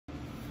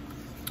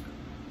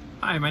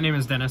Hi, my name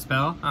is Dennis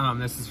Bell.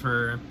 This is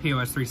for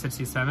POS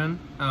 367,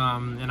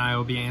 and I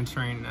will be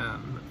answering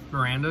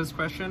Miranda's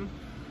question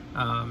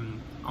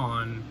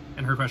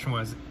and her question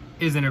was,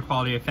 is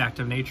inequality a fact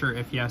of nature?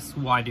 If yes,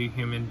 why do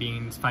human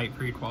beings fight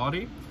for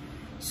equality?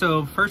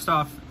 So first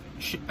off,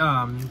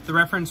 the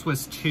reference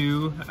was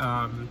to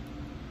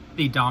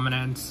the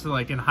dominance,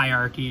 like in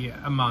hierarchy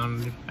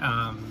among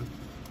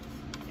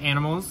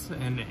animals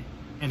and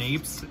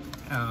apes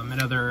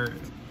and other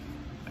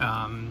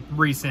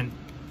recent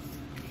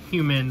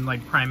human,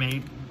 like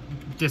primate,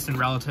 distant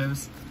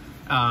relatives.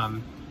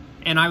 And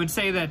I would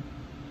say that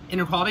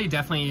inequality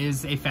definitely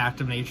is a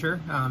fact of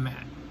nature.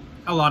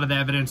 A lot of the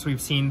evidence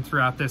we've seen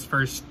throughout this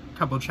first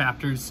couple of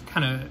chapters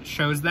kind of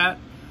shows that.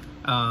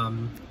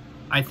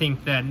 I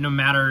think that no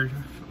matter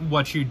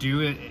what you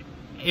do,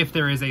 if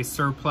there is a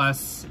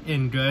surplus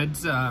in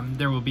goods,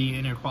 there will be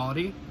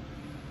inequality.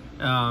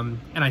 And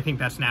I think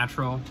that's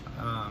natural.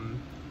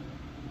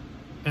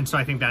 And so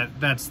I think that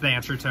that's the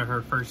answer to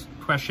her first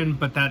question,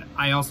 but that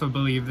I also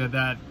believe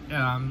that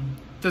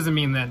doesn't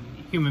mean that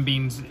human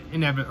beings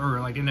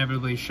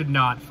inevitably should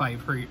not fight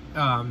for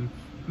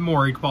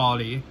more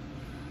equality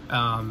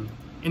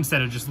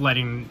instead of just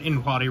letting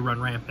inequality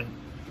run rampant.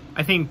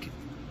 I think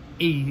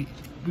a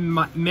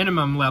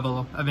minimum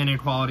level of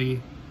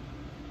inequality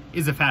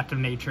is a fact of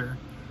nature.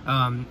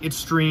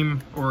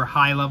 Extreme or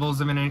high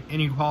levels of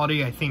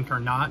inequality, I think, are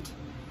not.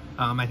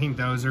 I think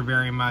those are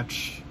very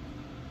much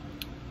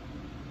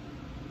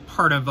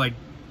part of like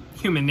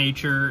human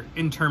nature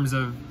in terms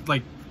of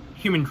like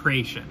human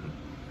creation.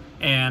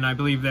 And I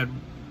believe that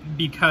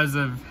because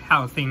of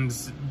how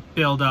things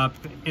build up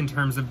in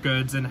terms of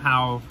goods and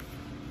how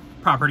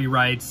property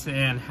rights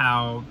and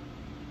how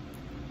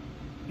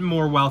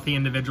more wealthy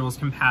individuals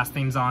can pass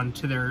things on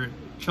to their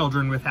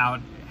children without,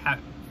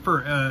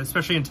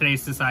 especially in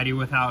today's society,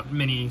 without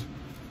many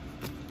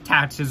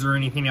taxes or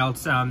anything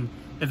else, that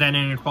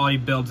inequality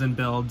builds and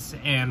builds,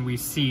 and we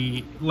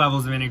see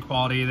levels of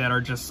inequality that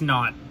are just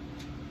not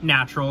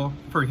natural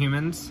for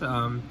humans,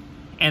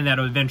 and that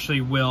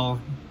eventually will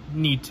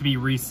need to be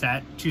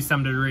reset to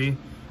some degree,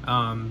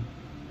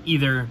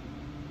 either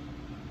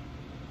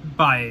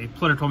by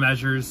political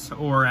measures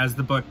or, as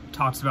the book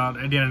talks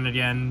about again and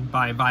again,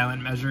 by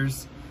violent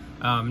measures.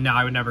 Now,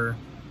 I would never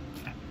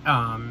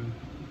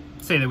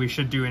say that we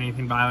should do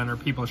anything violent or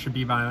people should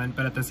be violent,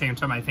 but at the same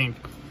time, I think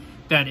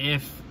that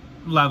if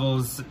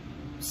levels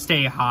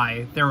stay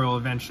high, there will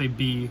eventually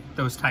be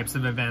those types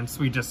of events.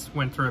 We just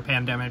went through a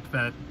pandemic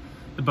that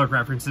the book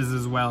references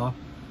as well.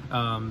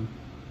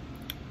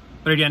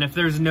 But again, if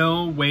there's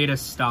no way to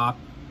stop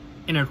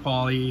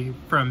inequality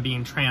from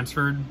being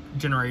transferred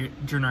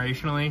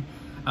generationally,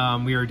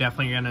 we are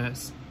definitely going to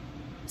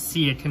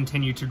see it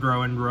continue to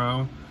grow and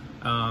grow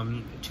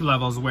to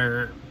levels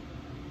where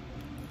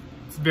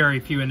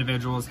very few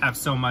individuals have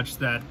so much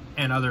that,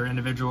 and other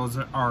individuals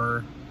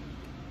are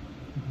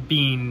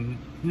being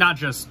not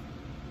just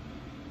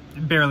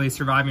barely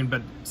surviving,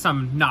 but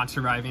some not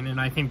surviving. And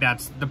I think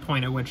that's the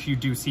point at which you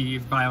do see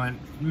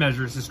violent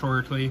measures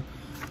historically,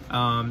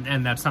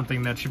 and that's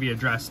something that should be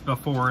addressed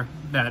before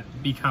that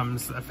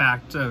becomes a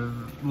fact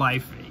of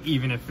life,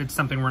 even if it's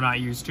something we're not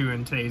used to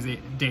in today's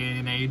day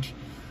and age.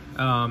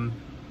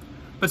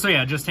 But so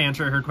yeah, just to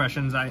answer her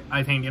questions,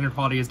 I think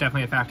inequality is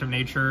definitely a fact of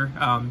nature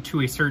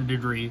to a certain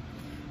degree,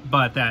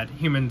 but that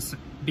humans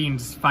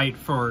beings fight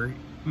for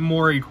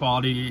more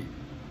equality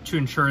to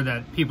ensure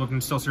that people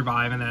can still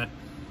survive, and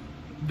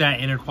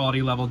that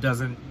inequality level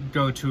doesn't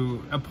go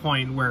to a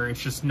point where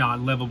it's just not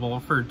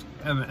livable for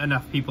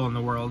enough people in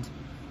the world.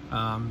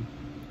 And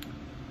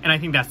I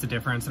think that's the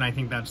difference, and I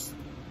think that's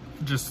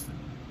just,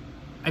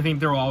 I think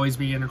there will always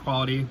be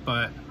inequality,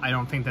 but I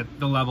don't think that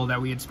the level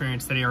that we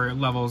experience today or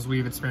levels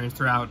we've experienced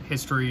throughout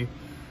history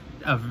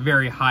of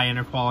very high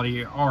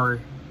inequality are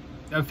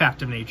a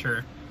fact of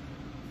nature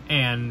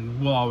and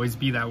will always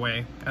be that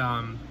way.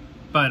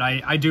 But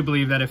I do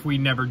believe that if we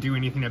never do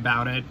anything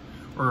about it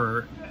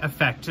or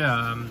affect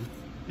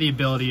the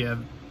ability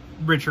of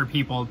richer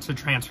people to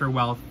transfer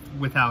wealth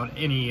without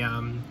any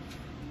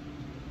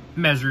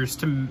measures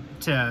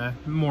to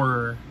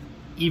more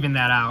even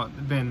that out,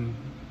 then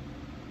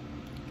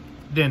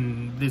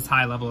this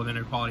high level of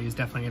inequality is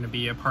definitely going to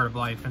be a part of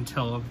life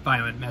until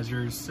violent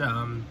measures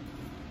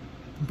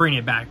bring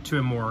it back to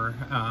a more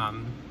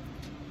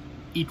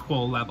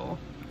equal level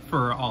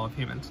for all of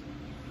humans.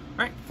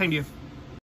 All right, thank you.